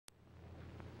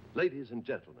Ladies and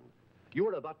gentlemen, you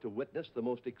are about to witness the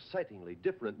most excitingly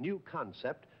different new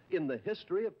concept in the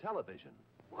history of television.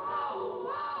 Whoa,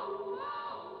 whoa,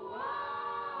 whoa,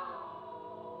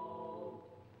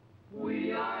 whoa.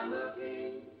 We are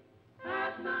looking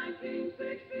at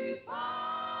 1965.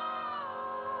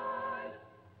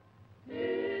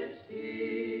 It's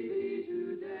TV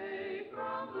today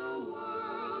from the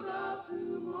world of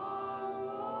tomorrow.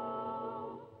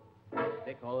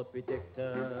 They call it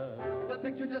Predicta. The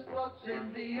picture just floats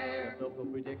in the air. The Philco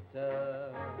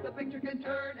Predicta. The picture can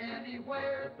turn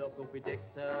anywhere. The Philco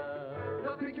Predicta.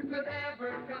 No picture could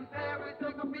ever compare with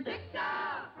Philco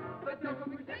Predicta. The Philco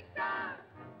Predicta.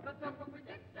 The Philco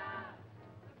Predicta.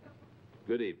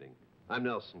 Good evening. I'm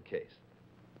Nelson Case.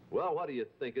 Well, what do you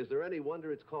think? Is there any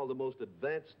wonder it's called the most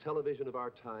advanced television of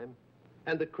our time?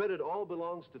 And the credit all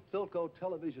belongs to Philco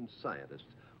television scientists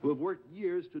who have worked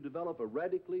years to develop a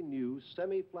radically new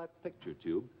semi-flat picture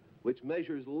tube which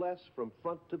measures less from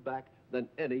front to back than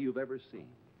any you've ever seen.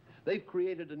 They've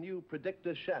created a new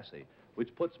Predicta chassis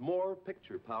which puts more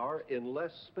picture power in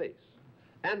less space.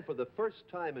 And for the first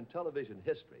time in television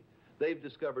history, they've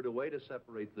discovered a way to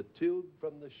separate the tube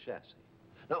from the chassis.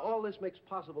 Now, all this makes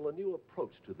possible a new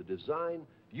approach to the design,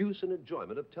 use, and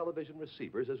enjoyment of television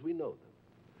receivers as we know them.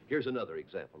 Here's another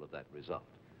example of that result.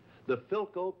 The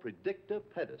Philco Predicta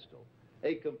pedestal,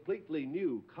 a completely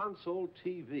new console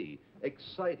TV,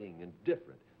 exciting and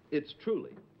different. It's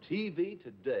truly TV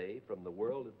today from the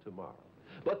world of tomorrow.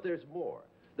 But there's more.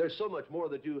 There's so much more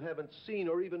that you haven't seen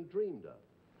or even dreamed of.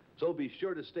 So be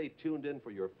sure to stay tuned in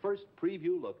for your first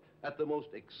preview look at the most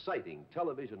exciting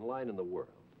television line in the world.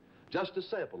 Just a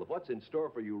sample of what's in store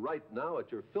for you right now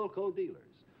at your Philco dealers,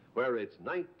 where it's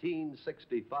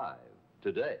 1965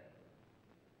 today.